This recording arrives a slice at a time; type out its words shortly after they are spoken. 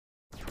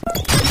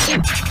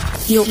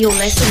You're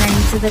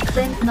listening to The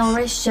Clint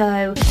Norris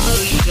Show.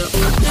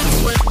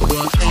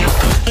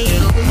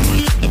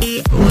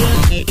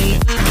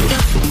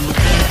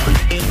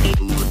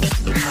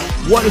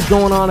 What is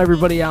going on,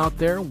 everybody out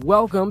there?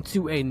 Welcome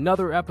to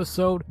another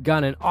episode.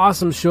 Got an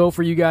awesome show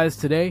for you guys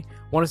today.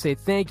 Want to say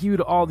thank you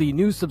to all the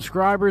new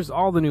subscribers,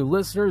 all the new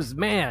listeners.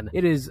 Man,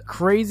 it is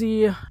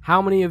crazy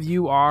how many of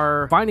you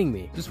are finding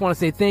me. Just want to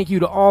say thank you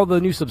to all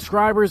the new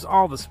subscribers,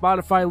 all the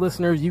Spotify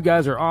listeners. You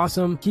guys are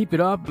awesome. Keep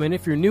it up. And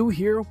if you're new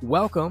here,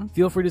 welcome.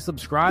 Feel free to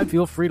subscribe.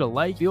 Feel free to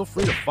like. Feel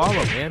free to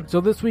follow, man. So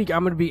this week,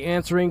 I'm going to be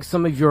answering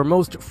some of your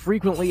most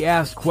frequently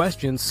asked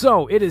questions.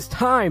 So it is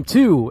time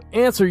to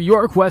answer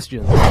your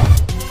questions.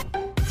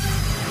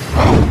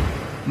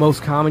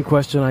 Most common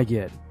question I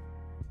get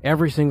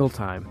every single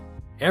time.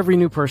 Every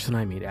new person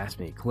I meet asks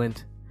me,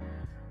 Clint,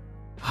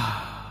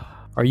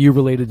 are you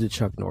related to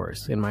Chuck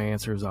Norris? And my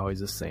answer is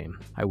always the same.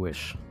 I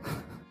wish.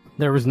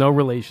 There is no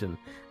relation.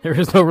 There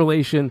is no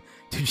relation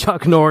to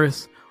Chuck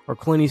Norris or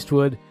Clint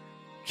Eastwood.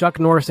 Chuck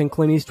Norris and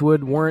Clint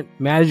Eastwood weren't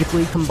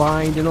magically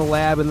combined in a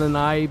lab and then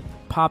I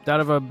popped out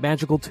of a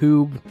magical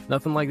tube.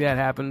 Nothing like that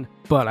happened.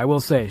 But I will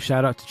say,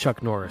 shout out to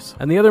Chuck Norris.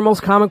 And the other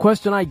most common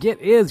question I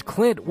get is,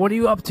 Clint, what are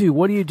you up to?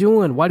 What are you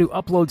doing? Why do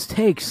uploads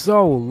take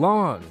so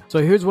long? So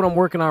here's what I'm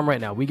working on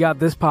right now. We got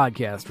this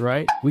podcast,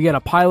 right? We got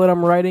a pilot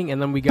I'm writing,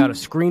 and then we got a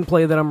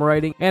screenplay that I'm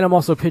writing, and I'm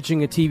also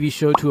pitching a TV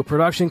show to a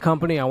production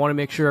company. I want to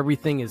make sure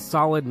everything is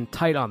solid and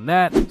tight on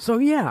that. So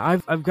yeah,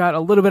 I've got a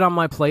little bit on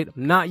my plate.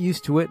 I'm not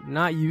used to it.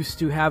 Not used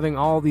to having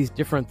all these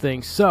different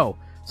things. So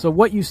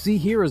what you see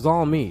here is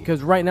all me,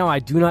 because right now I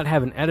do not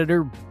have an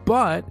editor,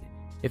 but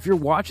if you're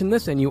watching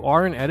this and you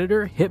are an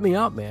editor, hit me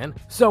up, man.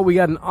 So we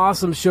got an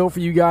awesome show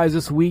for you guys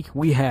this week.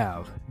 We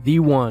have the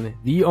one,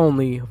 the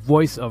only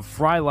voice of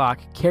Frylock,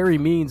 Carey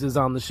is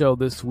on the show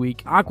this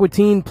week. Aqua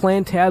Teen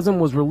Plantasm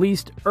was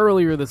released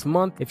earlier this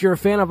month. If you're a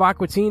fan of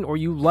Aqua Teen or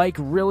you like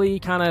really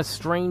kind of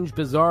strange,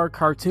 bizarre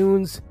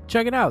cartoons,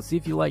 check it out, see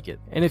if you like it.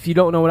 And if you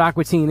don't know what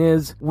Aqua Teen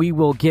is, we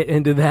will get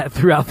into that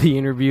throughout the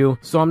interview.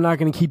 So I'm not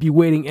going to keep you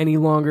waiting any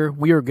longer.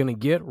 We are going to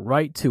get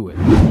right to it.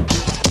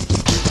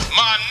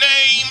 My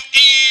name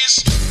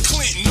is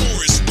Clint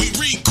Norris. We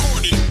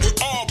recorded, we're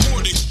all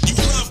boarded. You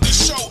love the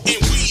show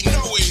and we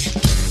know it.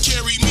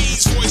 Carey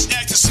Means voice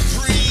actor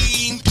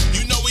supreme.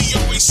 You know he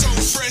always so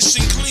fresh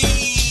and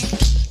clean.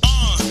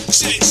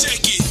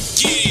 Check it,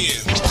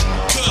 yeah.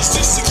 Cause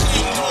this the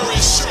Clint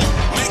Norris show.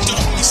 Make the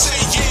homie say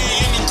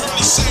yeah and the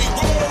girlie say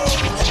whoa.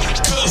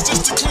 Cause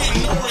this the Clint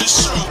Norris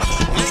show.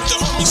 Make the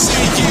homie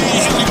say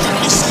yeah and the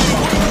girlie say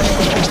whoa.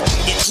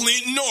 The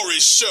Clint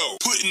Norris show.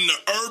 Putting the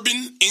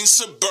urban in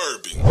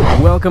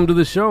suburban. Welcome to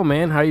the show,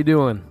 man. How you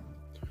doing?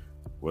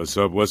 What's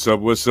up?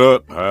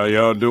 How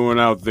y'all doing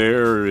out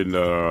there in,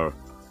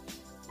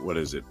 what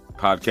is it,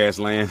 podcast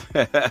land?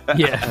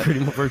 Yeah, pretty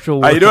much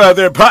virtual. How you doing out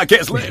there in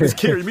podcast land? It's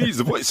Carey Means,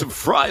 the voice of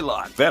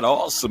Frylock, that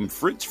awesome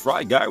French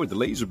fry guy with the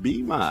laser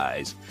beam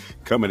eyes,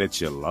 coming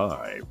at you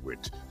live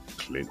with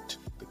Clint,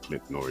 the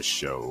Clint Norris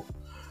Show.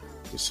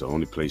 It's the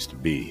only place to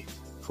be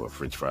for a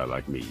French fry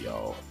like me,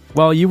 y'all.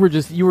 Well, you were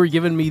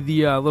giving me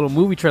the little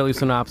movie trailer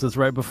synopsis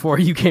right before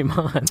you came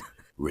on.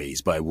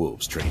 Raised by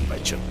wolves, trained by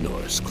Chuck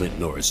Norris, Clint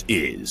Norris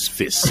is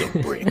Fists of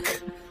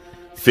Brick.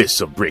 Fists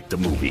of Brick, the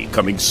movie,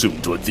 coming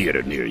soon to a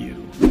theater near you.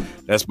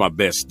 That's my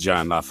best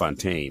John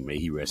LaFontaine. May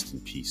he rest in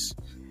peace.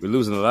 We're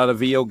losing a lot of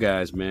VO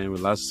guys, man. We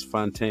lost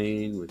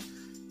Fontaine.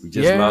 We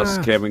just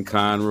lost Kevin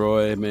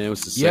Conroy, man.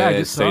 It's a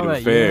sad state of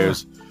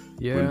affairs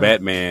when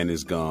Batman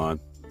is gone.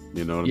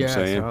 You know what I'm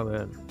saying? I saw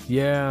that.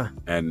 Yeah.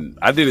 And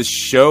I did a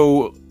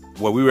show.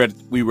 Well, we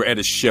were at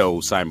a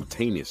show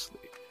simultaneously,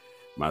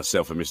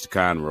 myself and Mr.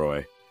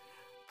 Conroy,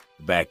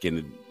 back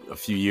in a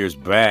few years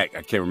back.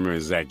 I can't remember the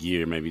exact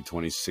year, maybe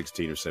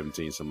 2016 or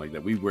 17, something like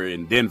that. We were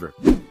in Denver,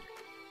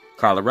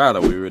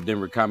 Colorado. We were at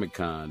Denver Comic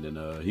Con,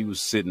 and he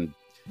was sitting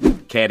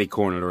catty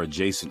cornered or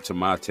adjacent to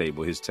my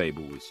table. His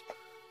table was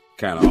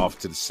kind of off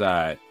to the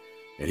side,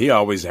 and he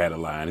always had a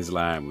line. His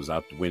line was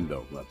out the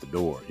window, out the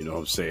door. You know what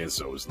I'm saying?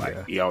 So it's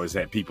like he always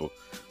had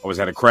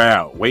a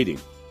crowd waiting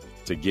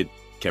to get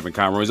Kevin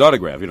Conroy's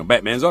autograph,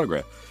 Batman's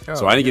autograph.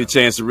 So I didn't get a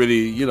chance to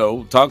really,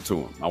 talk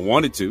to him. I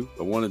wanted to,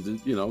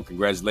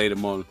 congratulate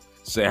him on,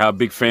 say how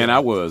big fan I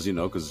was,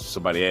 because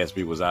somebody asked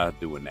me, was I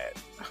doing that?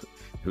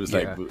 It was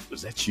like,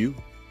 was that you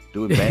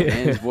doing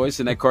Batman's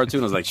voice in that cartoon?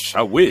 I was like,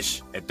 I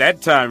wish. At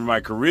that time in my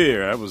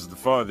career, that was the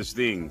farthest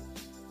thing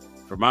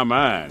from my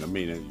mind. I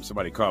mean, if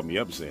somebody called me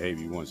up and said, hey,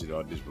 you want you to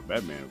audition for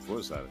Batman? Of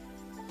course,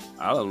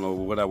 I don't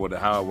know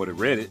how I would have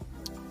read it.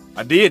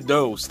 I did,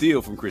 though,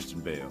 steal from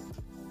Christian Bale.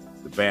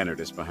 The banner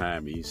that's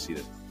behind me, you see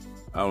that?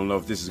 I don't know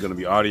if this is going to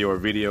be audio or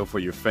video for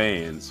your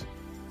fans,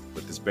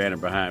 but this banner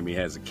behind me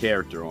has a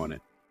character on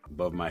it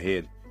above my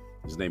head.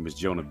 His name is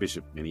Jonah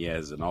Bishop, and he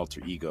has an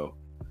alter ego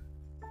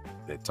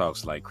that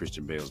talks like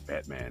Christian Bale's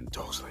Batman,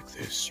 talks like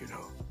this,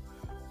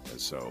 And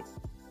so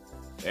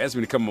they asked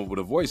me to come up with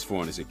a voice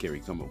for him. They said,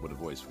 Carey, come up with a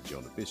voice for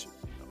Jonah Bishop.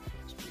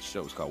 The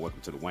show is called Welcome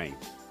to the Wayne.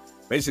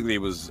 Basically,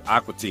 it was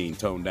Aqua Teen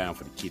toned down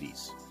for the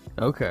kiddies.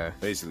 Okay.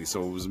 Basically,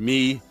 so it was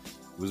me,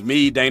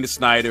 Dana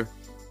Snyder,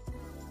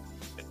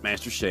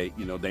 Master Shake,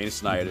 you know, Dana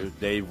Snyder,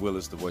 Dave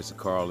Willis, the voice of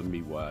Carl, and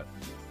me, Watt.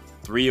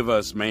 3 of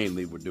us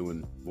mainly were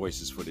doing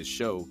voices for this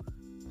show.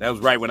 That was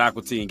right when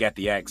Aqua Teen got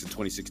the axe in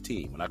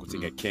 2016, when Aqua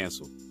Teen got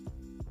canceled.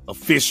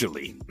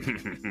 Officially.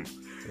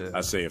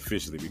 I say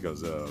officially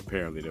because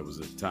apparently there was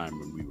a time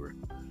when we were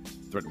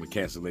threatened with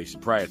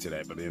cancellation prior to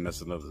that, but then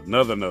that's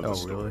another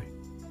story. Really?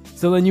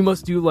 So then you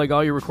must do like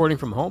all your recording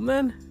from home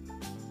then?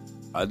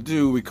 I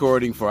do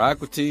recording for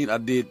Aqua Teen. I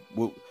did.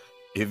 Well,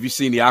 have you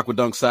seen the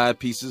Aquadunk side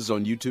pieces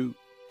on YouTube?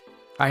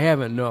 I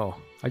haven't. No,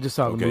 I just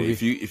saw the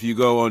movie. If you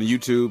go on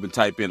YouTube and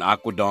type in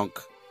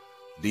Aquadunk,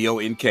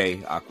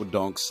 DONK,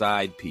 Aquadunk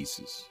side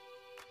pieces,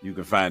 you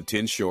can find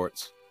 10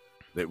 shorts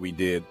that we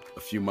did a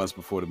few months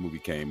before the movie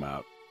came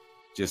out,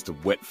 just to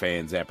whet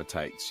fans'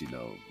 appetites. You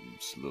know,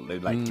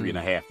 they're like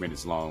 3.5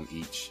 minutes long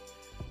each.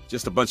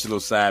 Just a bunch of little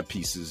side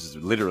pieces,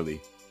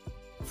 literally.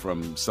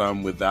 From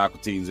some with the Aqua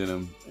Teens in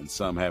them, and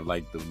some have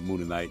like the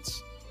Moon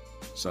Knights,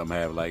 some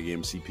have like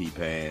MCP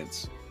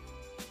Pants,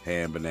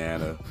 Ham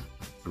Banana,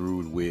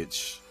 Brood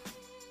Witch,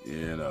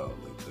 you know,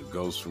 the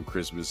Ghost from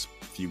Christmas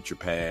Future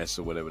Past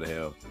or whatever the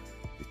hell,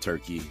 the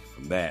turkey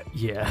from that.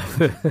 Yeah.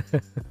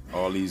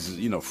 All these,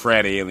 you know,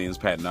 frat aliens.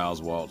 Patton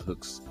Oswalt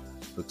hooks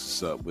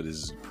us up with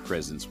his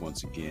presence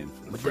once again.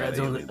 For the My dad's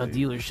on a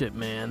dealership,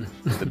 man.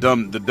 the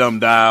dumb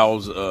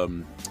dials.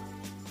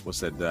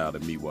 What's that dial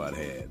that Meatwad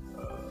had?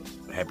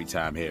 Happy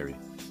Time Harry.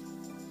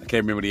 I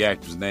can't remember the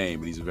actor's name,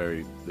 but he's a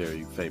very,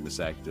 very famous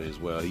actor as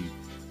well.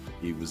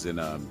 He was in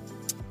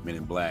Men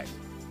in Black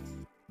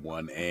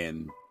 1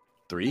 and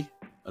 3,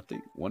 I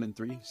think 1 and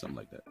 3, something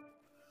like that.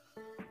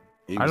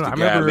 He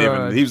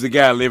was the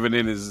guy living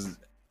in his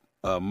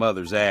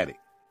mother's attic.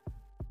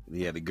 And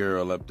he had a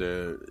girl up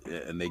there,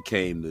 and they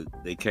came to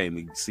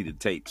see the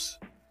tapes.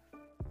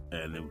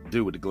 And the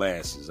dude with the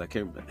glasses, I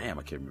can't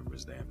remember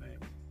his damn name.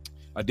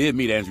 I did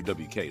meet Andrew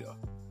WK though.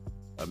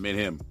 I met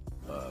him.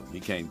 He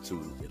came to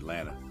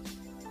Atlanta.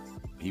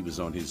 He was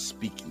on his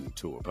speaking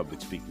tour, public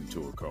speaking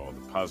tour called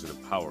The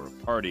Positive Power of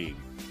Partying.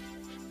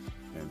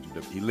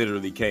 And he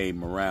literally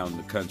came around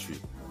the country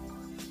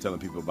telling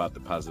people about the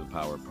positive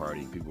power of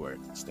partying. People were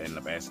standing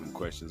up asking him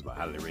questions about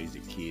how they raise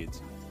their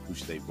kids, who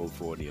should they vote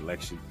for in the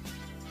election.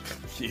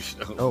 You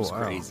know, it was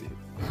crazy.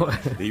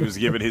 He was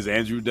giving his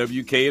Andrew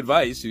WK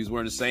advice. He was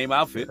wearing the same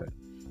outfit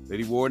that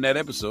he wore in that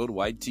episode,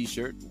 white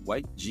t-shirt,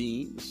 white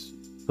jeans.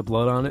 The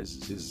blood on it?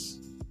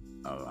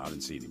 I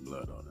didn't see any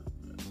blood on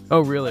it.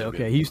 Oh, really?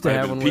 Okay. He used to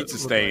have a one pizza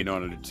stain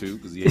on it too,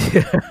 because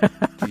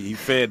he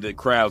fed the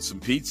crowd some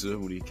pizza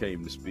when he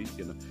came to speak.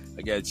 And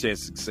I got a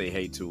chance to say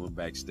hey to him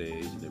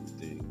backstage and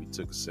everything. We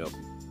took a selfie,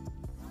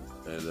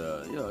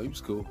 and he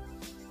was cool.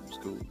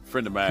 A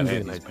friend of mine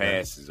had these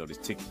passes or these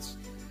tickets.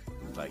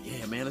 He was like,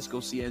 "Yeah, man, let's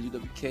go see Andrew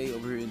WK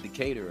over here in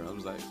Decatur." And I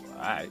was like,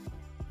 "All right."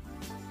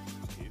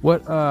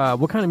 What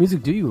kind of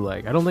music do you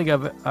like? I don't think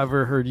I've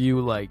ever heard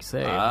you like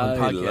say.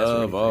 I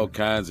love all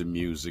kinds of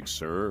music,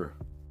 sir.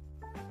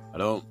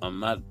 I'm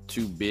not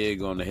too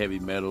big on the heavy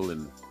metal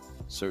and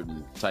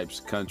certain types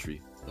of country,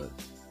 but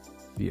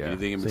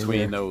anything in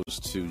between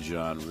those two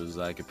genres,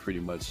 I could pretty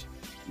much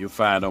you'll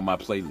find on my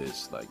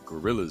playlist. Like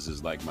Gorillaz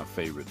is like my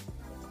favorite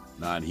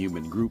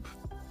non-human group.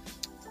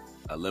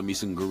 I love me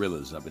some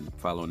Gorillaz. I've been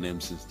following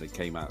them since they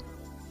came out.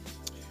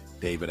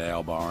 David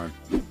Albarn,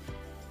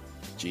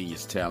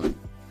 genius talent.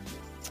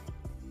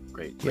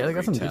 Great. Yeah, they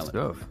got some talent.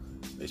 good stuff.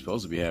 They're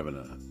supposed to be having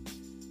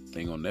a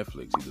thing on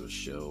Netflix, either a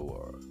show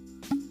or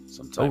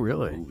some type of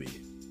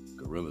movie,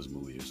 Gorillaz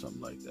movie or something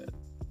like that.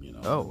 You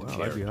know. Oh, wow,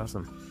 that'd be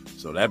awesome.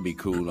 So that'd be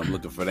cool. I'm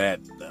looking for that.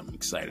 I'm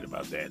excited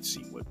about that.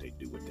 See what they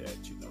do with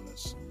that. You know,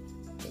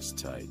 that's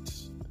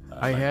tight.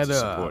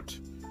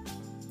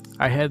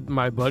 I had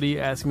my buddy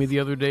ask me the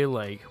other day,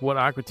 like, what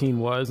Aqua Teen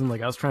was, and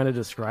like I was trying to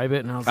describe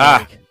it, and I was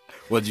like,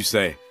 "What'd you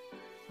say?"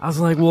 I was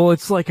like, "Well,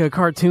 it's like a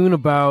cartoon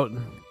about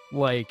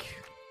like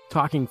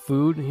talking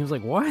food," and he was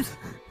like, "What?"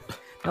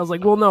 I was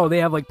like, "Well, no, they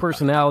have like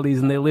personalities,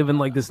 and they live in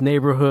like this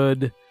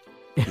neighborhood,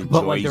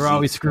 but like they're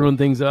always screwing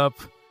things up."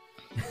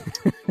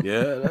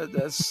 Yeah,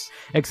 that's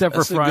except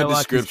for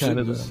Frylock.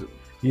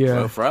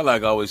 Well,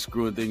 Frylock always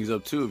screwing things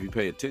up too. If you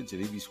pay attention,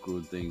 he be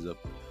screwing things up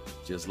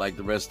just like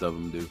the rest of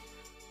them do.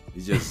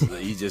 He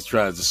just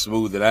tries to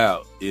smooth it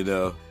out, you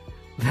know.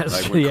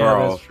 That's like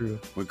that's true.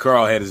 When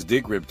Carl had his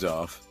dick ripped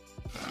off,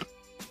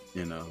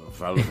 you know.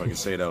 I don't know if I can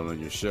say that on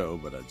your show,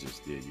 but I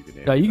just did. You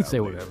can. No, you can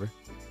say whatever.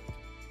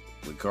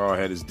 When Carl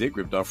had his dick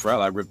ripped off,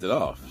 Frylock ripped it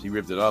off. He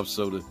ripped it off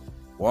so the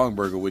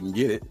Wongburger wouldn't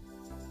get it.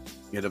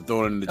 He ended up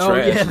throwing it in the trash. Oh,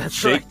 yeah, that's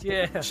Shake, right.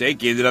 Yeah.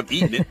 Shake ended up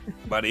eating it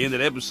by the end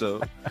of the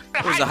episode.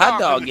 There was a hot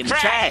dog in the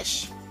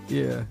trash.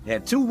 Yeah. It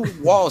had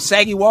 2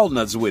 saggy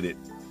walnuts with it.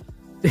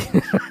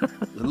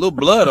 A little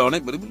blood on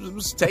it, but it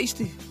was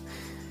tasty.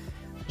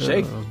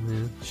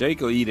 Shake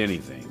will eat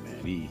anything,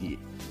 man.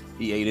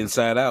 He ate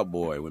Inside Out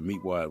Boy when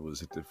Meatwad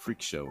was at the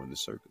freak show in the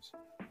circus.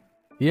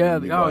 Yeah.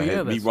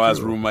 Meatwad's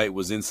roommate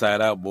was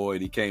Inside Out Boy,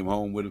 and he came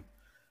home with him.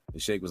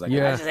 And Shake was like, I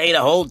just ate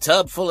a whole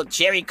tub full of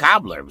cherry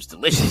cobbler. It was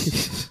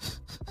delicious.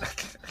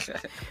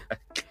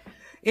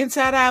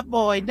 Inside Out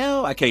Boy,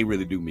 no. I can't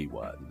really do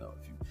Meatwad. No.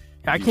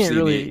 I can't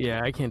really.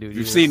 I can't do it.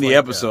 You've seen the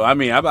episode. I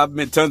mean, I've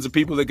met tons of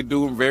people that can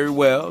do them very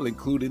well,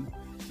 including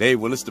Dave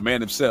Willis, the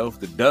man himself,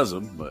 that does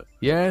them. But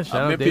yeah,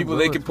 I've met people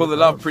that can pull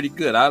it off pretty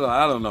good. I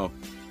don't know.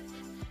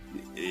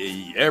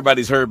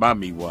 Everybody's heard my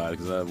meatwad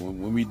because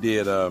when we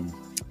did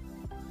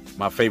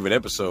my favorite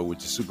episode, which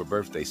is Super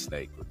Birthday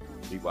Snake,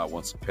 meatwad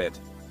wants a pet,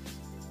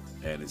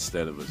 and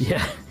instead of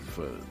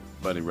for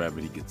Bunny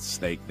Rabbit, he gets a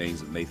snake.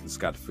 Names of Nathan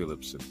Scott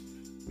Phillips, and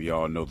we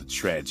all know the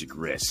tragic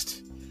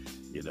rest.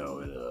 You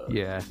know,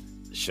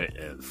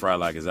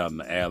 Frylock is out in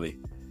the alley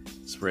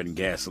spreading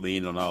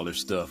gasoline on all their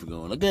stuff and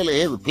going, I gotta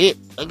have a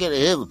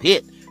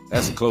pet.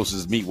 That's the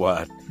closest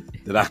meatwad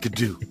that I could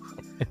do.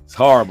 It's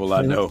horrible,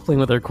 I know. Playing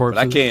with their corpses.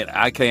 But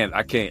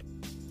I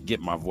can't get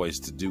my voice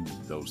to do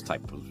those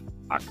type of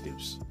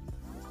octaves.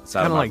 It's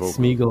kind of like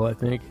Smeagol, I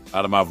think.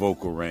 Out of my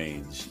vocal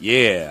range.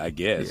 Yeah, I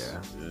guess.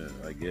 Yeah,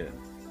 I guess.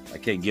 I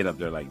can't get up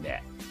there like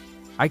that.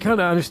 I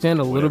kind of understand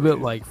a little bit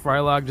like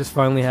Frylock just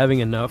finally having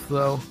enough,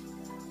 though.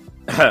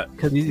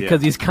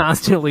 Because he's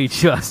constantly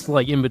just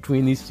like in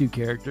between these two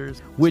characters,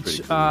 which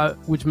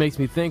makes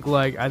me think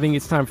like I think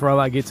it's time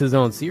Frylock gets his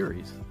own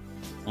series.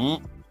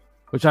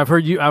 Which I've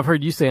heard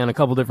you say on a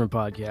couple different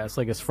podcasts,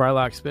 like a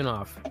Frylock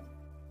spinoff.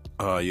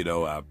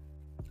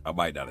 I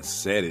might not have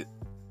said it.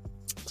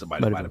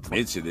 Somebody might have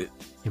mentioned it.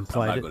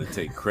 Implied I'm not going to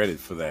take credit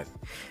for that.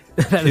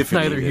 That is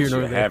neither here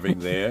nor there. Having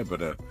there,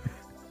 but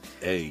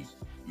hey,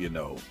 you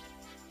know,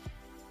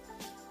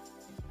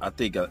 I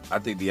think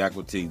the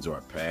Aqua Teens are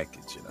a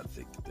package, and I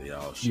think they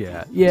all should be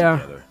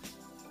together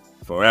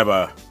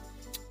forever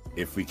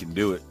if we can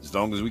do it. As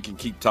long as we can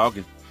keep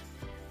talking.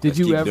 Did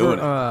you ever?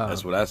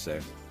 That's what I say.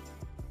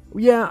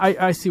 Yeah,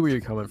 I see where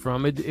you're coming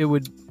from. It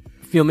would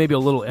feel maybe a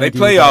little empty. They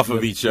play off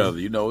of each other,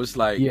 you know. It's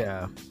like,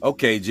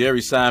 okay,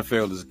 Jerry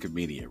Seinfeld is a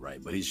comedian, right?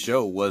 But his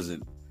show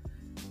wouldn't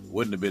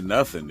have been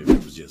nothing if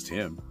it was just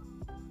him.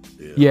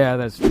 Yeah,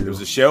 that's true. It was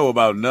a show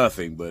about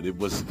nothing, but it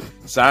was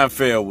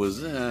Seinfeld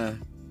was,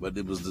 but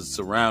it was the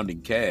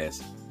surrounding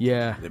cast.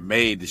 Yeah, that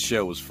made the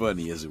show as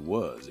funny as it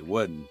was. It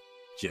wasn't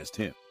just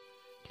him.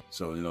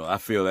 So you know, I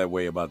feel that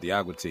way about the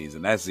Aqua Teens,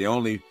 and that's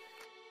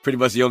pretty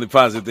much the only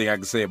positive thing I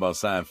can say about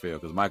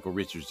Seinfeld, because Michael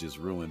Richards just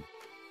ruined.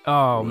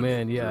 Oh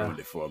man, ruined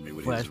it for me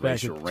with his flashback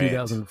racial to rant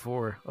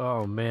 2004.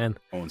 Oh man,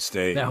 on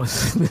stage. That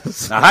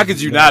was now. How could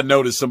you not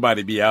notice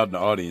somebody be out in the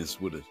audience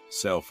with a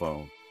cell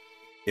phone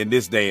in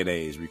this day and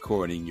age,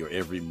 recording your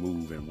every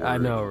move and word? I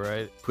know,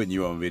 right? Putting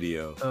you on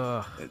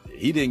video.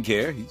 He didn't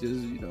care. He just,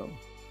 you know,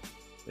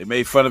 they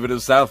made fun of it in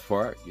South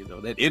Park. You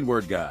know, that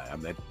N-word guy.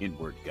 I'm that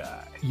N-word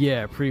guy.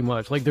 Yeah, pretty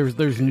much. Like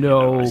there's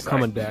no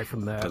coming back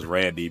from that. Because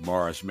Randy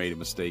Marsh made a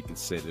mistake and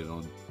said it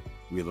on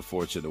Wheel of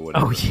Fortune or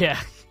whatever. Oh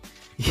yeah.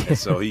 And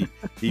so he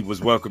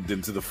was welcomed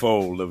into the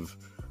fold of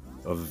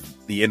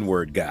the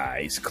N-word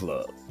guys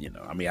club. You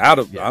know, I mean,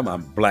 I'm a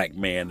black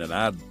man and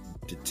I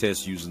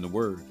detest using the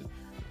word.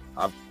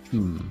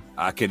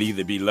 I could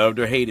either be loved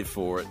or hated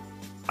for it.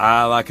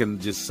 I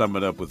can just sum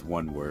it up with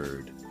one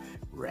word: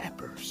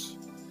 rappers.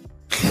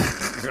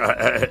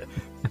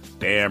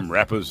 Damn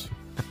rappers.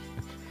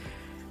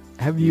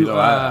 Have you?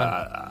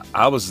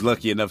 I was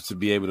lucky enough to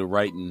be able to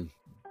write and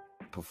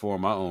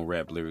perform my own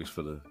rap lyrics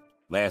for the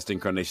last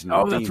incarnation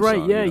of the theme that's right.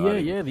 song.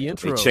 Yeah. The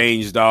intro. They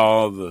changed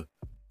all the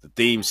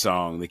theme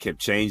song. They kept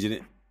changing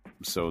it.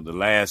 So the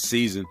last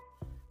season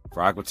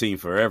for Aqua Teen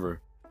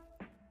Forever,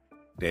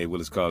 Dave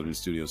Willis called me in the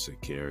studio and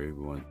said, Carey,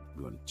 we want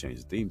to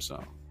change the theme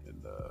song.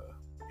 And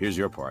here's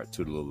your part,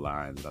 two little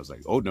lines. And I was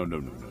like, oh, no.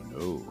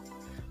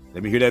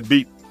 Let me hear that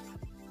beat.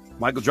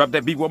 Michael, drop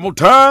that beat one more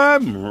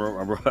time.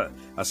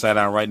 I sat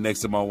down right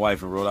next to my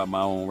wife and wrote out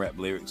my own rap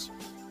lyrics.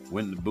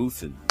 Went in the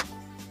booth and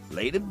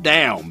laid them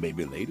down,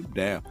 baby. Laid them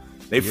down.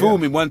 They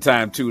fooled me one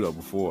time, too, though,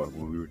 before.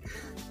 When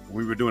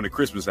we were doing a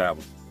Christmas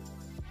album.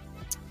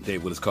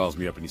 Dave Willis calls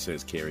me up and he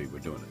says, Carey, we're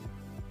doing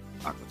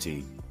an Aqua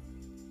Teen.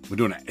 We're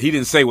doing it. He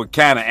didn't say what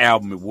kind of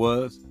album it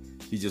was.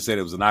 He just said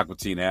it was an Aqua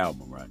Teen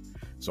album, right?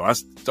 So I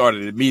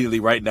started immediately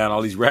writing down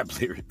all these rap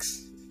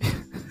lyrics.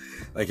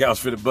 Like I was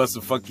finna bust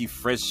a funky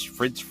fresh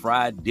French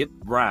fried dip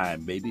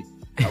rhyme, baby.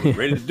 I was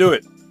ready to do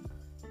it.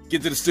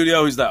 Get to the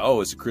studio, he's like, oh,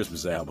 it's a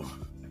Christmas album.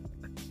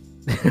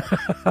 We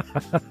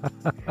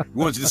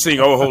want you to sing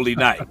Oh Holy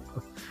Night.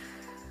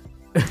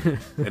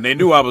 And they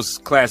knew I was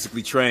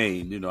classically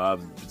trained. You know, I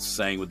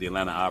sang with the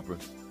Atlanta Opera,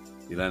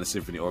 the Atlanta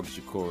Symphony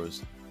Orchestra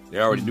Chorus. They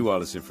already knew all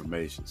this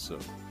information, so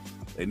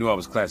they knew I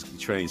was a classically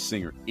trained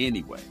singer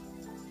anyway.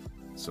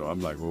 So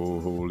I'm like, oh,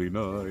 holy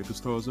night, the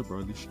stars are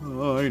brightly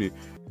shining.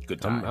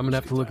 Good time. I'm going to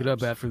have to look it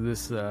up after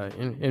this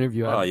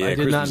interview. Oh, yeah, I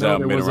did not know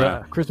there was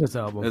a Christmas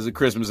album. There's a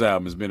Christmas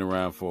album. It's been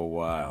around for a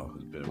while.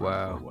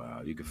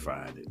 Wow. You can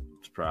find it.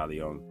 It's probably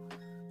on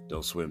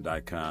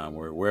adultswim.com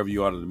or wherever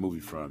you order the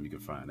movie from, you can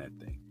find that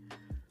thing.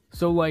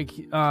 So, like,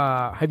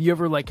 have you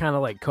ever, like, kind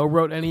of, like,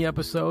 co-wrote any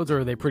episodes, or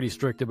are they pretty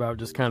strict about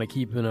just kind of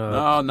keeping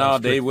a... No,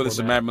 Dave Willis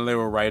and Matt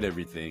Malero write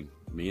everything.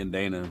 Me and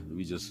Dana,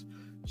 we just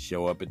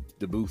show up at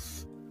the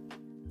booth.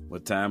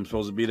 What time I'm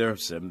supposed to be there?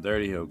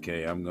 7:30.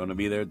 Okay, I'm going to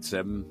be there at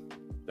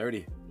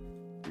 7:30.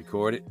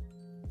 Record it.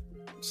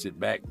 Sit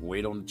back,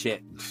 wait on the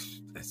check.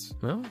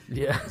 Well,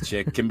 yeah. The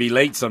check can be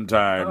late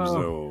sometimes,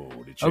 though.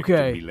 The check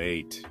can be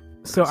late.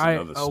 So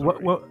That's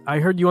what I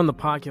heard you on the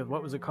podcast.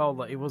 What was it called?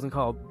 Like, it wasn't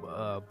called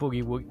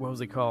Boogie Woogie. What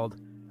was it called?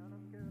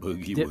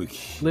 Boogie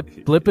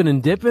Woogie. Blipping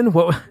and dipping.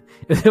 What?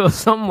 It was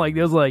something like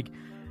it was like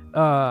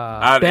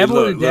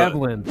babbling and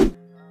dabbling.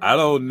 I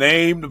don't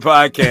name the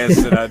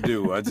podcasts that I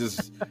do. I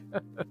just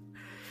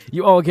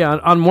okay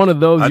on one of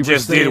those. I you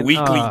just were saying, did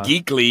Weekly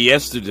Geekly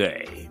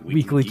yesterday.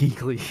 Weekly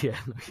Geekly.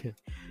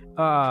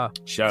 Yeah.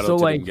 Shout out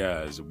to them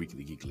guys at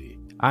Weekly Geekly.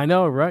 I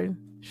know, right?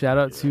 Shout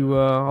out to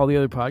all the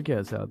other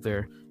podcasts out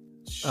there.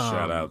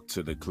 Shout out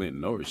to the Clint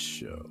Norris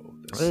Show.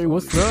 Hey,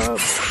 what's up?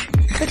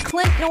 The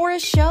Clint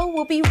Norris Show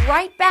will be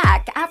right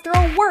back after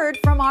a word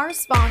from our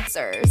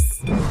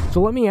sponsors.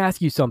 So let me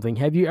ask you something.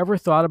 Have you ever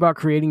thought about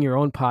creating your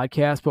own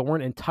podcast but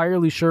weren't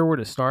entirely sure where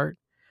to start?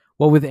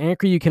 Well, with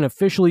Anchor, you can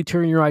officially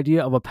turn your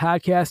idea of a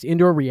podcast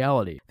into a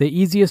reality. The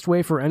easiest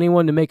way for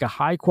anyone to make a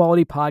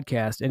high-quality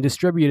podcast and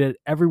distribute it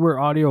everywhere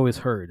audio is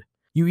heard.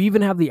 You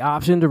even have the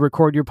option to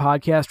record your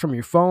podcast from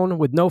your phone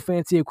with no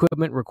fancy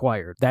equipment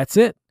required. That's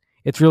it.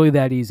 It's really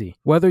that easy.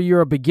 Whether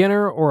you're a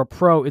beginner or a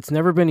pro, it's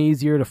never been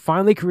easier to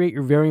finally create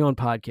your very own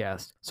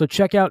podcast. So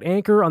check out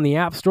Anchor on the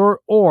App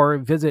Store or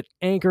visit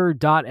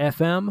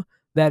anchor.fm.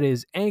 That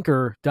is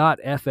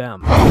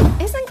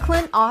anchor.fm. Isn't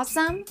Clint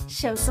awesome?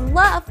 Show some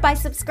love by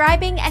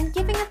subscribing and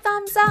giving a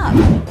thumbs up.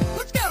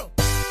 Let's go.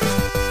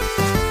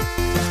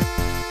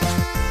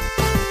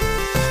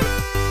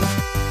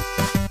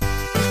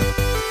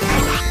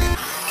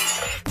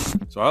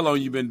 So how long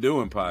you been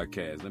doing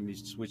podcasts? Let me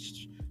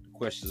switch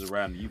questions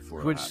around to you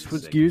for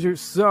Switch gears.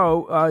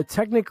 So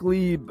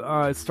technically,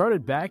 it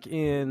started back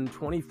in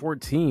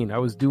 2014. I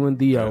was doing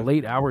the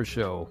late hour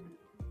show.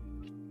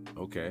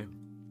 Okay.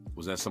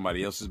 Was that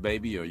somebody else's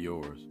baby or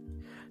yours?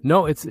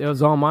 No, it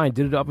was all mine.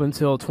 Did it up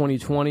until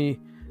 2020.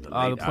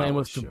 The plan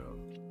was to,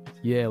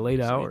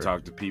 late hour. You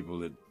talk to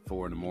people at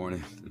 4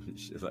 a.m.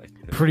 Shit like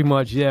that. Pretty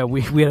much, yeah.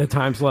 We had a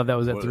time slot that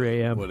was at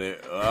 3 a.m.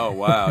 Oh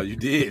wow, you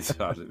did.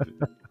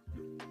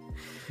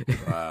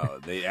 Wow,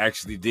 they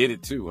actually did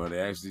it too. Huh?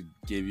 They actually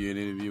gave you an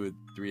interview at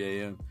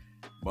 3 a.m.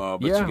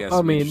 But yeah, you got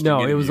some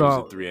it was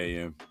all at 3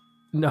 a.m.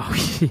 No,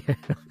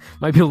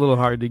 might be a little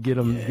hard to get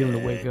them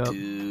to wake up.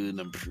 Dude,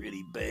 I'm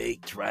pretty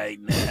baked right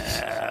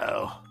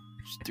now.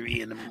 It's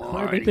 3 a.m.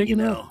 Why are they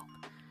taking out?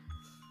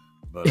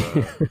 But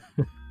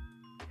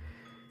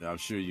I'm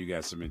sure you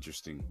got some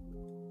interesting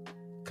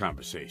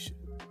conversation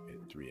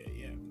at 3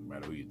 a.m. No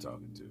matter who you're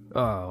talking to.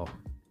 Oh,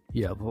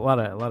 yeah, a lot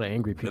of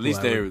angry people. At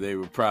least they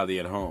were probably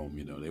at home.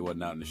 You know, they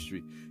wasn't out in the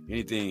street.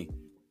 Anything,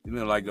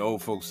 like the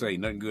old folks say,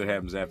 nothing good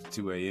happens after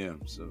 2 a.m.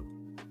 So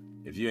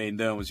if you ain't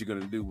done what you're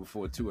gonna do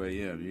before 2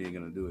 a.m., you ain't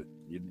gonna do it.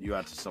 You're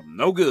out to something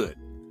no good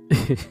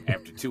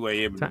after 2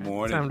 a.m. in the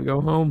morning. Time to go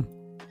home.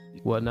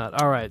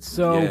 Whatnot. All right.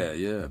 So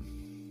yeah.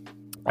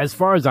 As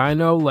far as I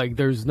know, like,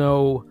 there's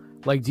no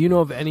do you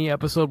know of any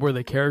episode where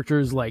the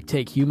characters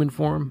take human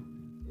form?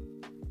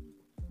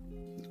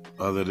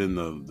 Other than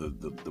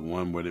the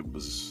one where it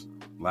was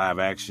live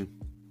action?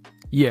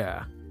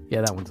 Yeah,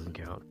 that one doesn't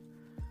count.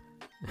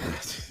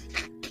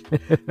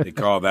 They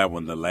call that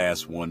one the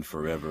last one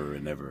forever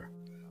and ever.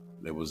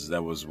 That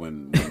was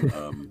when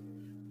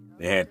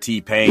they had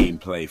T-Pain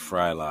play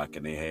Frylock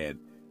and they had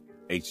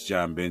H.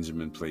 John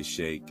Benjamin play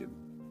Shake. And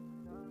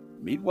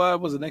Meanwhile,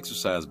 it was an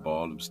exercise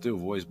ball. It was still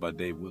voiced by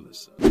Dave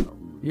Willis.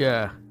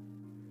 Yeah.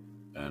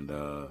 And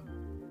a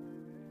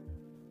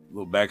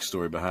little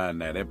backstory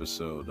behind that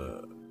episode.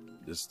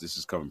 This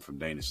is coming from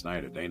Dana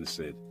Snyder. Dana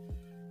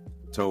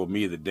told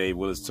me that Dave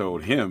Willis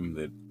told him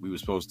that we were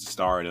supposed to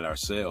star in it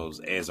ourselves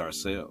as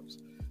ourselves.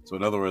 So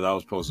in other words, I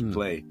was supposed to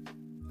play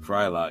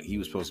Frylock. He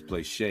was supposed to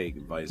play Shake.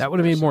 And vice that would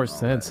have made more versa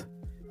sense.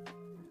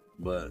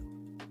 But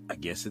I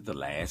guess at the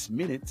last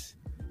minute,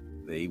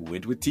 they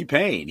went with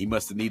T-Pain. He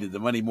must have needed the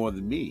money more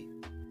than me.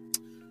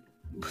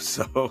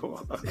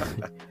 So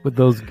with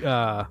those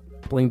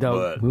blinged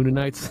out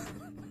Moonanites.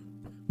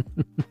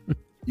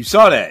 You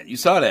saw that.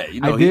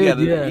 You know, he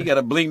got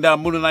a blinged out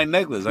Moonanite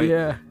necklace.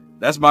 Yeah.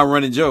 That's my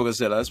running joke. I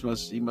said,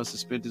 he must have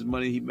spent his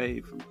money he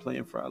made from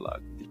playing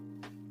Frylock.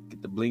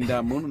 Get the blinged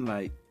out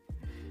Moonanite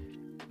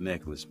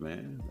necklace,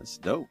 man. That's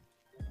dope.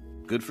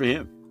 Good for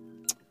him.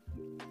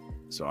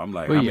 So I'm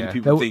like, how many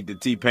people think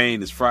that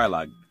T-Pain is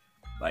Frylock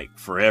like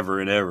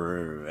forever and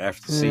ever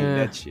after seeing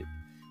that shit?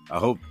 I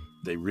hope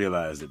they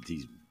realize that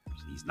he's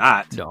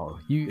not. No,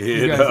 you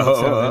guys don't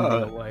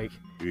sound like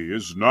he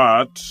is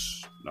not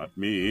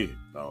me.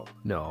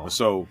 No.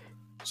 So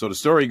the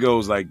story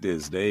goes like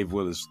this: Dave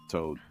Willis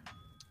told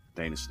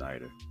Dana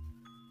Snyder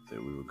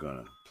that we were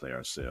gonna play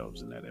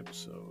ourselves in that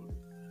episode.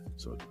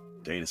 So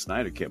Dana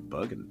Snyder kept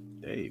bugging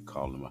Dave,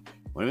 calling him up.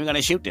 When are we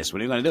gonna shoot this?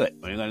 When are you gonna do it?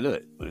 When are you gonna do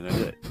it? When are you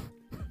gonna do it?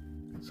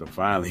 So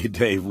finally,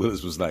 Dave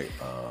Willis was like,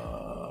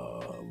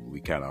 we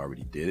kind of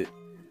already did it.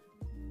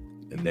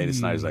 And Dana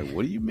Snyder's like,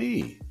 what do you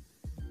mean?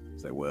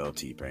 It's like, well,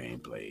 T-Pain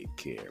played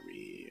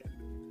Carey,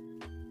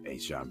 and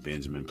H. John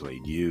Benjamin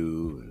played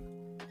you,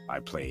 and I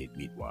played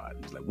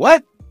Meatwad. He's like,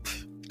 what?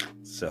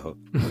 So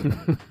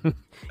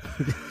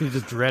You're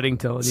just dreading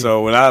telling you.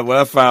 So when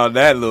I found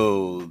that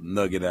little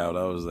nugget out,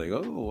 I was like,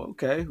 oh,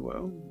 okay,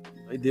 well,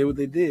 they did what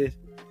they did.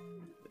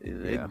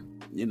 Yeah.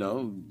 You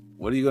know,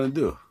 what are you gonna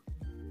do?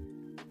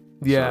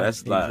 Yeah,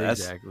 So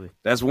exactly.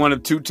 That's one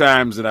of 2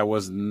 times that I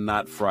was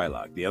not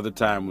Frylock. The other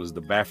time was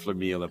the Baffler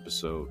Meal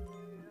episode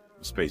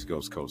of Space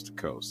Goes Coast to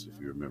Coast, if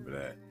you remember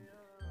that.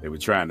 They were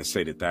trying to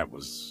say that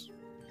was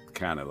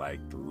kind of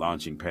like the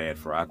launching pad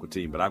for Aqua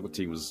Teen, but Aqua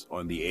Teen was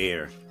on the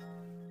air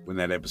when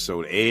that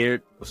episode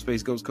aired of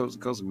Space Goes Coast to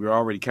Coast. We were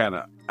already kind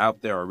of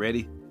out there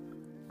already,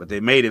 but they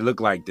made it look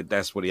like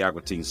that's where the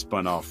Aqua Teen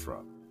spun off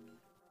from.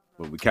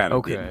 But we kind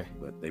of didn't,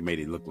 but they made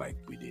it look like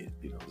we did.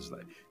 You know, it's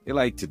like they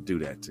like to do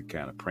that to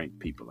kind of prank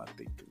people, I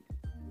think.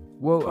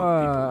 Well,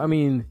 I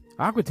mean,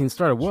 Aqua Teen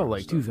started what,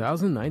 like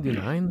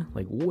 2099?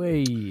 Like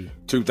way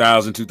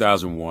 2000,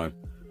 2001.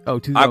 Oh,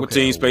 Aqua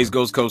Teen, Space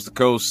Goes Coast to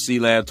Coast,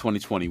 C-Lab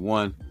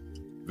 2021,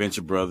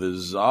 Venture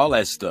Brothers, all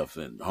that stuff,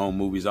 and home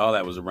movies, all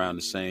that was around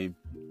the same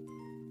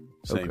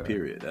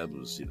period. That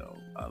was, you know,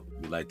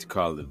 we like to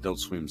call it Adult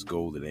Swim's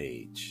golden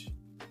age.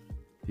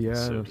 Yeah,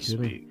 so no to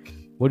kidding. speak.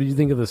 What did you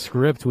think of the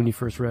script when you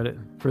first read it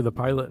for the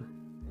pilot?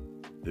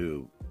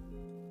 Dude,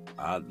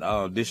 I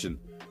auditioned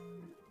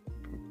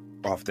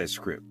off that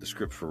script, the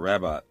script for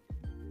Rabbit.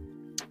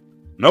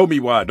 Know me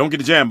why? Don't get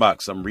the jam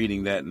box. I'm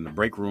reading that in the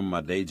break room of my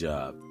day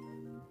job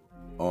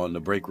on the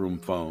break room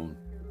phone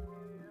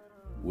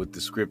with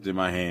the script in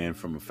my hand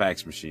from a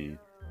fax machine.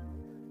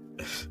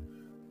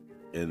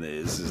 And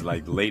this is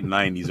like the late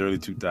 90s, early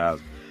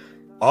 2000s.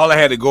 All I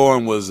had to go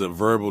on was a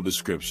verbal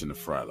description of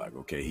Frylock.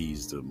 Okay,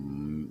 he's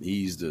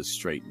the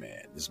straight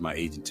man. This is my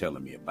agent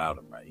telling me about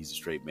him, right? He's a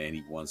straight man.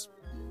 He wants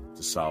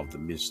to solve the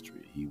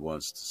mystery. He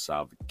wants to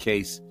solve the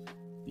case.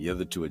 The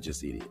other 2 are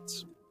just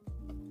idiots.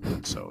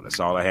 So that's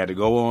all I had to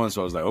go on.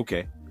 So I was like,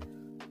 okay.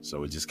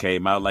 So it just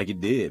came out like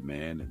it did,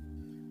 man. And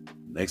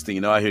next thing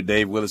you know, I hear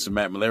Dave Willis and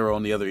Matt Malero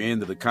on the other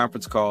end of the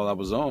conference call I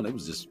was on. It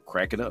was just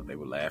cracking up. They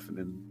were laughing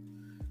and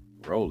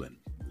rolling.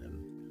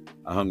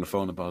 I hung the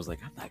phone up. I was like,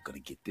 I'm not going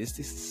to get this.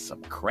 This is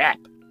some crap.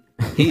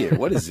 Here,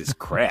 what is this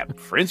crap?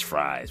 French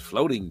fries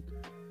floating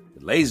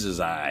with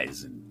lasers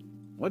eyes. And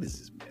what is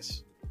this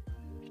mess?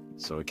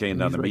 So it came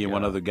down to me and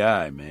one other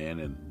guy, man.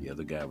 And the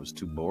other guy was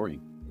too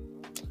boring.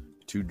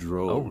 Too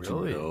droll.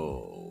 Too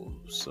dull.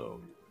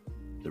 So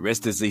the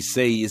rest, as they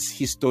say, is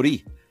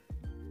history.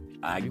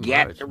 I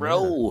got the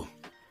role.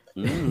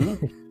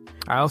 Mm-hmm.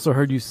 I also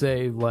heard you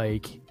say,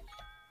 like,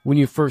 when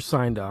you first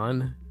signed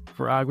on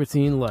for Aqua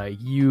Teen, like,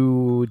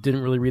 you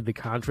didn't really read the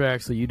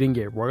contract, so you didn't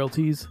get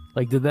royalties.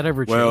 Like, did that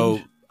ever change?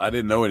 Well, I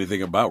didn't know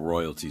anything about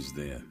royalties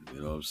then.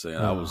 You know what I'm saying?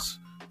 I was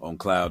on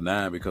cloud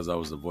 9 because I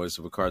was the voice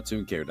of a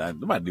cartoon character.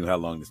 Nobody knew how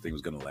long this thing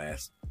was going to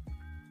last.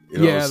 You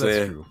know what I'm saying?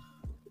 That's true.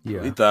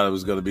 Yeah. We thought it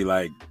was going to be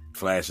like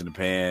flash in the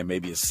pan,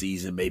 maybe a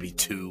season, maybe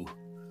 2.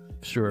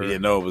 Sure. We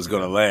didn't know it was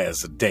going to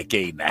last a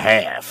decade and a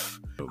half.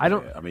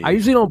 I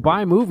usually don't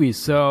buy movies,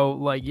 so,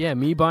 like, yeah,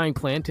 me buying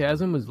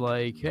Plantasm was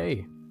like,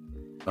 hey,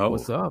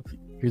 what's up?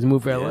 Here's a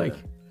movie I like.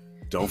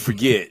 Don't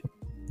forget,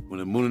 when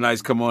the Moon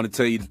Knights come on and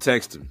tell you to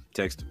text them.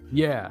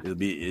 Yeah.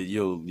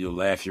 You'll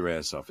laugh your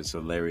ass off. It's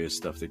hilarious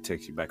stuff. They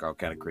text you back all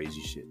kind of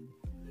crazy shit.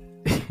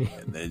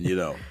 And then, you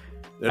know,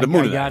 they're the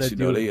Moon Knights. You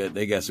know,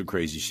 they got some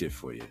crazy shit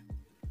for you.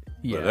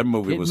 Yeah. But that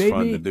movie was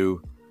fun to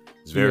do.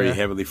 It's very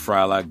heavily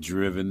Frylock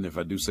driven, if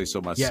I do say so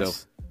myself.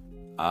 Yes.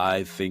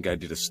 I think I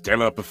did a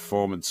stellar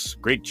performance.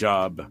 Great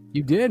job.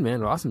 You did,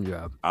 man. Awesome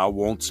job. I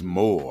want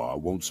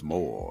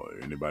more.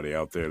 Anybody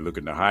out there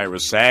looking to hire a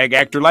SAG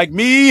actor like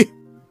me?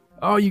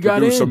 Oh, you got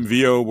to do some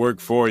VO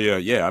work for you.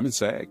 Yeah, I'm in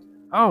SAG.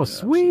 Oh,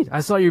 sweet.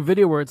 I saw your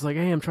video where it's like,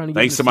 hey, I'm trying to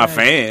get Thanks to my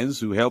fans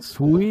who helped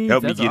me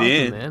get awesome,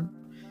 in. Man.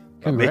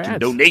 I'm making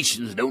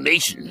donations.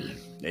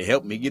 They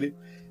helped me get it.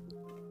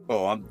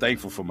 Oh, I'm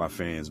thankful for my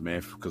fans,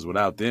 man, because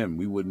without them,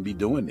 we wouldn't be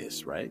doing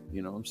this, right?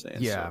 You know what I'm saying?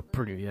 Yeah,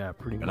 pretty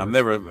much. And I've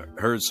never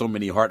heard so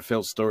many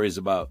heartfelt stories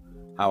about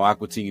how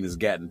Aqua Teen has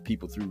gotten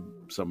people through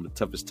some of the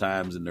toughest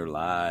times in their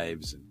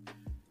lives, and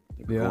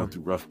they're going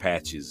through rough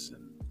patches.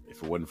 And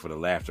if it wasn't for the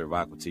laughter of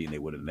Aqua Teen, they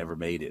would have never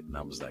made it. And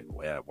I was like,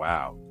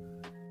 wow.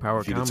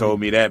 If you'd have told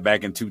me that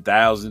back in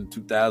 2000,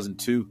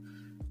 2002,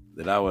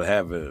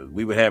 that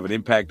we would have an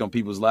impact on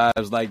people's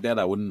lives like that,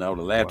 I would have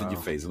laughed in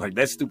your face. I'm like,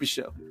 that stupid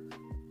show.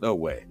 No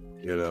way,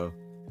 you know.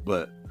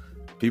 But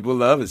people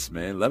love it,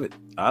 man. Love it.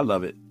 I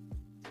love it.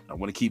 I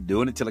want to keep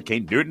doing it till I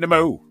can't do it no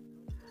more.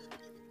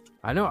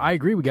 I know. I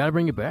agree. We got to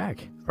bring it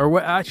back. Or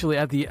what? Actually,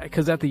 at the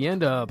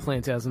end of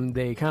Plantasm,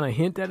 they kind of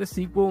hint at a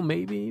sequel,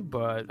 maybe.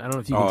 But I don't know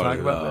if you can talk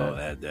about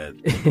that.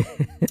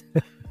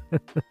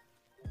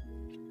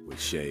 With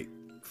Shake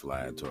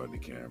flying toward the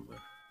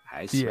camera.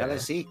 I smell a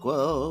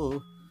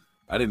sequel.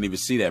 I didn't even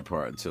see that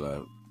part until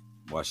I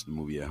watched the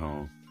movie at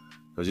home.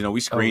 Because, you know, we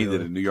screened it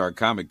at New York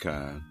Comic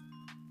Con,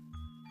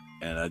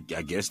 and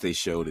I guess they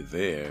showed it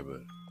there,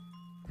 but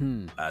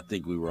I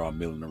think we were all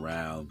milling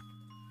around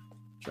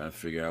trying to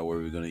figure out where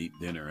we were going to eat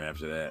dinner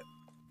after that.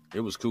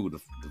 It was cool. The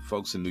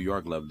folks in New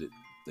York loved it.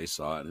 They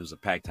saw it. It was a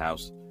packed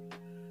house.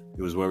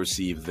 It was well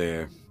received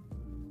there.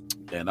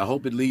 And I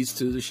hope it leads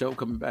to the show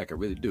coming back. I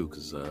really do,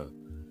 because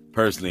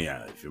personally,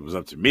 if it was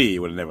up to me, it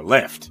would have never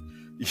left.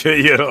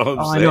 You know what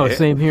I'm saying? I know,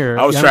 same here.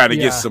 I was trying to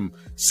get some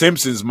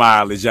Simpsons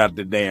mileage out of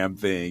the damn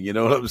thing. You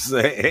know what I'm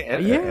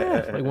saying?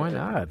 Yeah, like why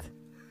not?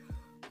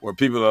 Where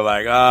people are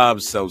like, I'm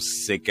so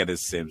sick of the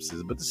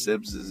Simpsons. But the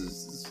Simpsons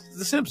is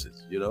the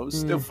Simpsons. You know, it's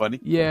still funny.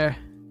 Yeah.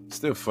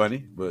 Still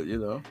funny, but, you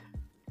know.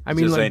 I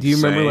mean, like, do you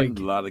remember, like...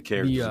 A lot of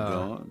characters are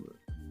gone.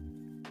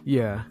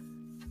 Yeah.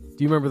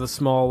 Do you remember the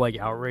small, like,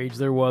 outrage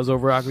there was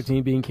over Aqua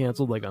Teen being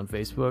canceled, like, on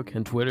Facebook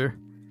and Twitter?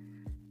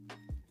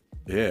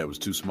 Yeah, it was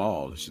too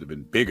small. It should have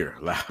been bigger.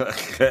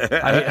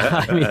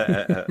 I mean,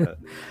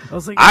 I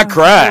was like, I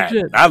cried.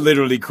 I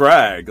literally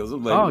cried because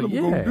I'm like, what am I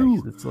gonna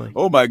do? It's like,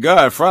 oh my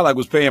God, Frylock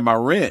was paying my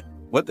rent.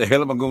 What the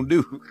hell am I gonna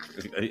do?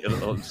 You know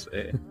what I'm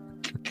saying?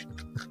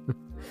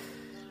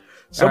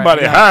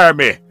 Somebody hire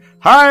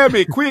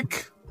me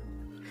quick.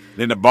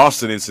 Then the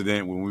Boston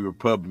incident when we were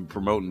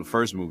promoting the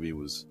first movie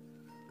was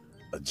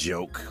a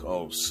joke.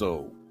 Oh,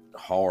 so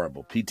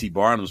horrible. P.T.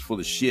 Barnum's full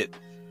of shit.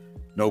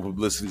 No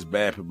publicity is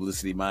bad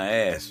publicity, my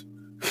ass.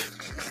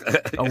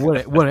 Oh,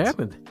 what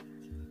happened?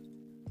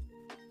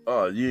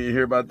 Oh, you didn't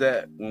hear about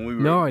that?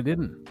 No, I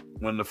didn't.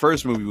 When the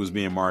first movie was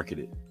being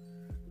marketed,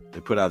 they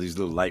put out these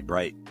little light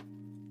bright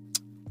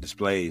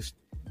displays.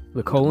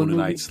 The colon movie?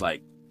 Nights,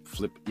 like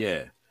flip,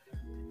 yeah.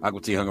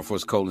 Aqua Teen Hunger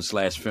Force :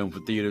 film for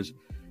theaters.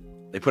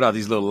 They put out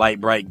these little light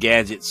bright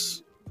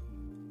gadgets.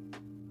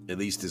 At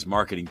least this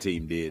marketing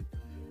team did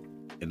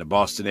in the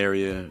Boston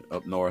area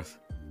up north.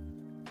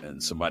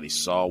 And somebody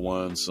saw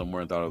one somewhere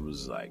and thought it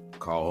was like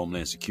call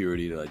Homeland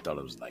Security. They thought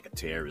it was like a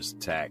terrorist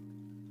attack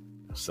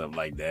or something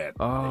like that.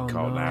 Oh, they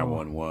called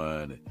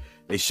 911.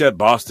 They shut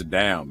Boston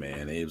down,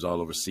 man. It was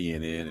all over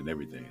CNN and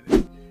everything.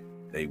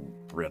 They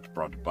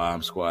brought the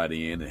bomb squad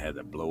in and had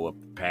to blow up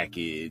the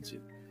package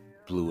and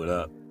blew it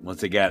up.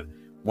 Once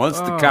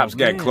the cops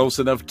got close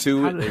enough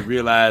to it, they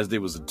realized it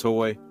was a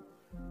toy.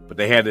 But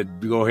they had to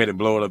go ahead and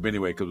blow it up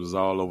anyway because it was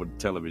all over the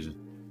television.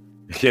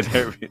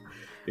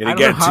 And it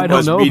got too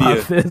much media.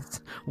 About this.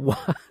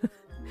 What?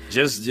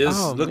 Just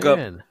look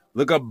up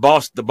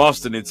the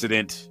Boston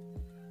incident.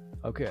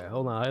 Okay,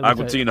 hold on.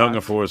 Aqua Teen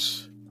Hunger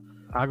Force.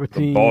 Aqua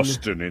Teen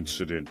Boston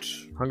incident.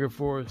 Hunger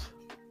Force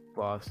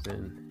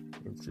Boston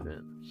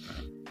incident.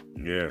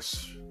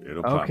 Yes,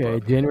 it'll pop Okay,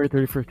 up. January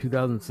 31st,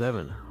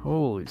 2007.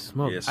 Holy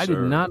smokes! Yes, I did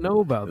not know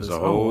about this.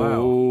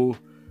 Wow.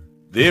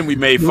 Then we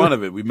made fun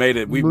of it. We made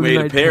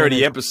a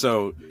parody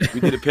episode.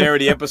 We did a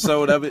parody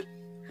episode of it.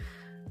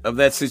 Of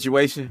that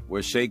situation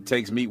where Shake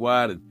takes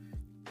Meatwad and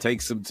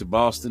takes him to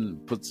Boston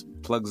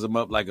and plugs them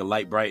up like a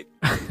light bright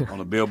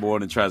on a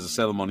billboard and tries to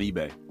sell them on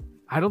eBay.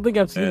 I don't think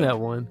I've seen that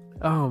one.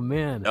 Oh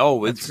man!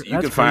 Oh, you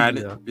can find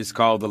it. It's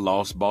called the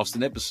Lost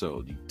Boston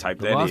episode. You type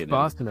that in. Lost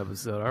Boston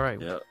episode. All right.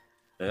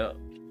 Yeah.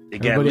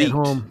 It got leaked. At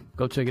home,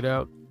 go check it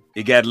out.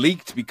 It got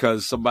leaked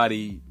because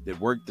somebody that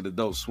worked at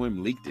Adult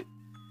Swim leaked it.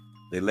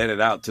 They let it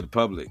out to the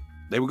public.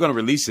 They were going to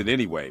release it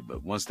anyway,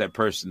 but once that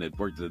person that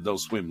worked at Adult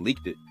Swim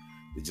leaked it,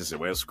 they just said,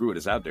 well, screw it.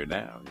 It's out there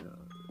now. You know,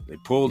 they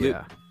pulled it.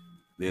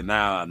 Then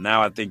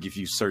now I think if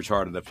you search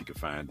hard enough, you can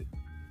find it.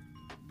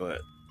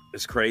 But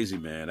it's crazy,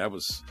 man.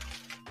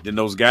 Then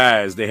those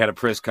guys, they had a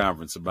press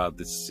conference about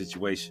this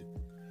situation.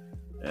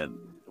 And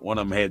one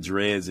of them had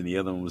dreads and the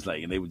other one was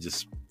like, and they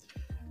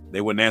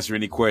wouldn't answer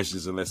any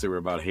questions unless they were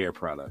about hair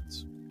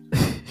products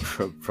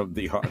from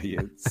the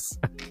audience.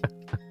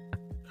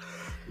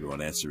 We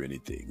won't answer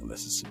anything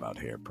unless it's about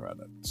hair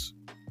products.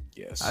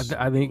 Yes,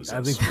 I think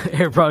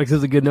hair products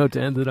is a good note to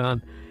end it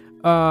on.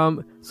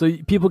 So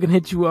people can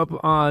hit you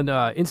up on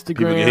Instagram.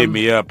 People can hit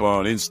me up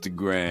on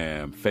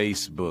Instagram,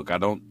 Facebook. I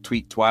don't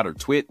twat or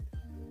twit,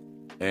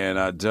 and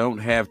I don't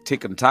have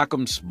tick and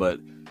tockums, but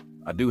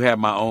I do have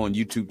my own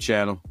YouTube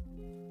channel.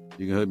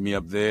 You can hit me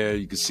up there.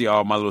 You can see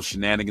all my little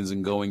shenanigans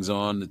and goings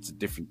on. It's the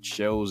different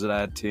shows that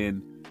I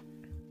attend,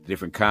 the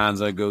different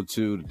cons I go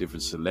to, the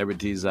different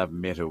celebrities I've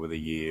met over the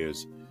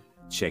years.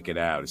 Check it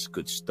out. It's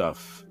good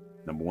stuff.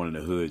 Number one in the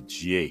hood,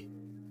 G.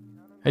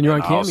 And you're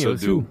on Cameo,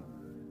 too.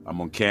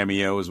 I'm on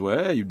Cameo as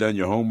well. Hey, you've done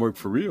your homework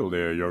for real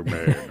there, young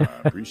man.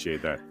 I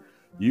appreciate that.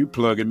 You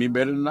plugging me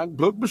better than I can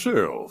plug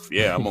myself.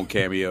 Yeah, I'm on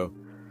Cameo.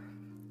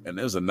 And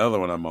there's another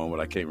one I'm on, but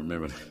I can't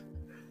remember.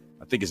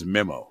 I think it's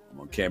Memo. I'm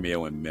on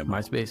Cameo and Memo.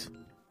 MySpace.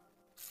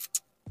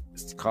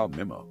 It's called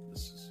Memo.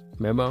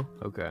 Memo?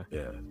 Okay.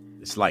 Yeah.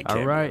 It's like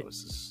Cameo. All right.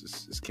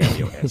 It's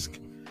Cameo-esque.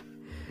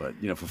 But,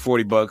 for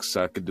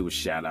 $40, I could do a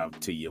shout out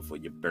to you for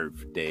your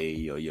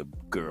birthday or your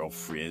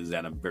girlfriend's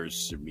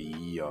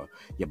anniversary or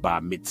your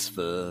bar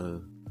mitzvah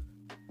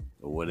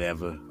or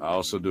whatever. I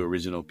also do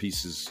original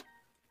pieces,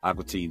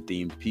 Aqua Teen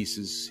themed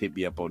pieces. Hit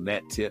me up on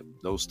that tip.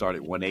 Those start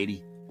at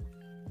 $180.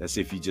 That's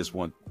if you just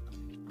want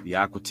the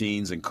Aqua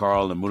Teens and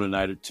Carl and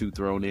Moonlighter 2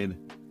 thrown in.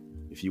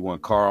 If you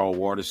want Carl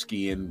water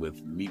skiing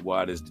with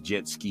Meatwad as the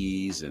jet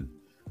skis and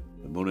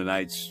the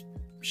Moonlights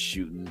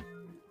shooting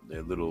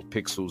their little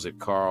pixels at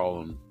Carl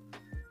and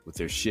with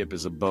their ship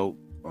as a boat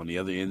on the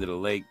other end of the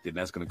lake, then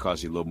that's going to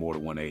cost you a little more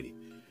than $180.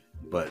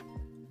 But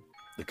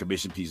the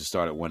commission pieces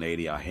start at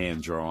 $180. I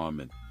hand draw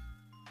them, and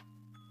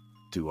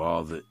do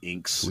all the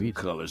inks and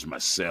colors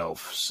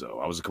myself. So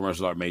I was a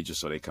commercial art major,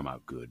 so they come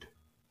out good.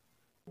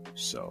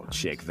 So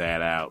check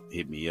that out.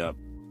 Hit me up.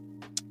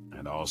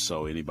 And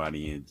also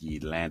anybody in the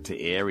Atlanta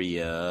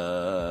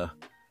area,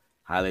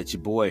 holla at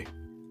your boy.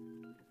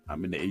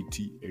 I'm in the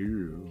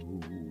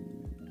ATL.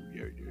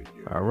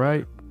 Yeah. All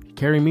right.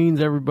 Carey Means,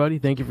 everybody.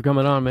 Thank you for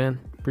coming on, man.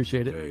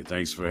 Appreciate it. Hey,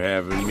 thanks for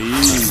having me.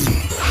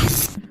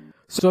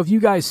 So if you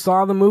guys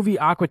saw the movie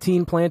Aqua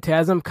Teen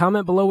Plantasm,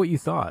 comment below what you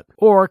thought.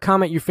 Or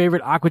comment your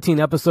favorite Aqua Teen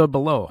episode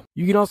below.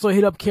 You can also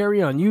hit up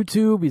Carey on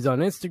YouTube. He's on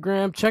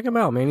Instagram. Check him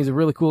out, man. He's a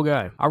really cool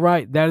guy. All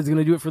right, that is going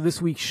to do it for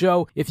this week's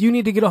show. If you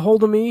need to get a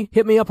hold of me,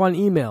 hit me up on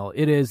email.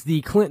 It is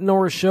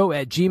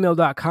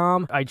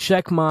theclintonnorrisshow@gmail.com. I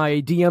check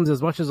my DMs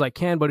as much as I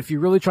can, but if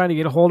you're really trying to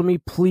get a hold of me,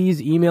 please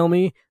email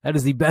me. That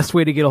is the best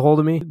way to get a hold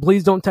of me.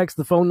 Please don't text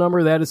the phone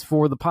number. That is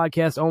for the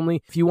podcast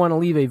only. If you want to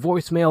leave a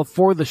voicemail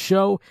for the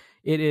show,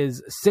 it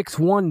is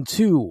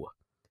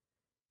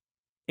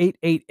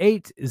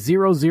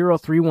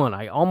 612-888-0031.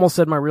 I almost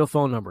said my real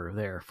phone number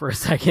there for a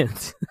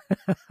second.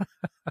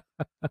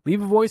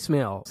 Leave a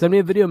voicemail. Send me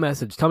a video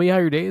message. Tell me how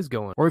your day is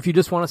going. Or if you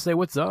just want to say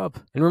what's up.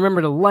 And remember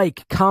to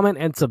like, comment,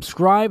 and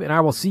subscribe, and I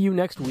will see you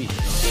next week.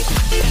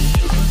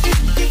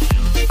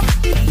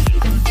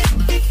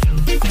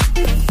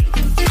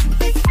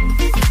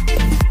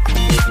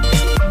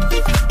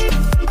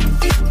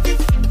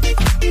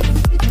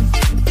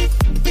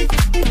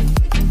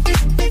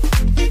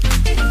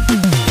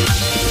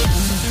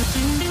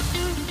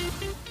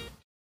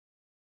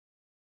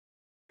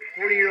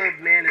 40-year-old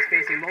man is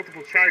facing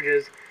multiple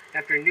charges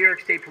after New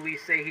York State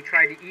police say he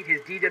tried to eat his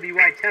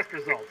DWI test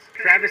results.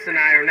 Travis and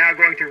I are now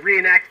going to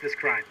reenact this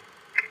crime.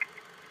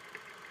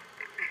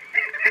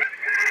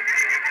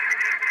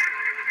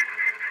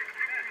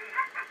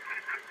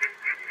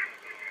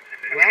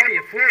 Well,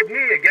 you fooled me.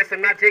 I guess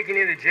I'm not taking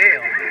you to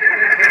jail.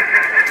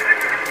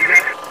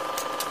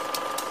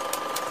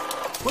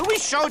 When we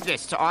showed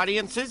this to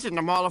audiences in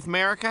the Mall of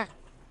America,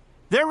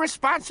 their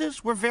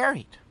responses were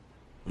varied.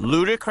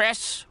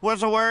 Ludicrous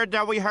was a word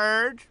that we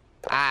heard.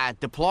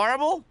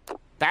 Deplorable?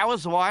 That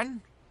was one.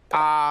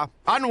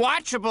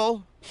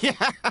 Unwatchable?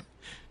 Yeah.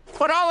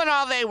 But all in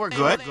all, they were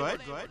good.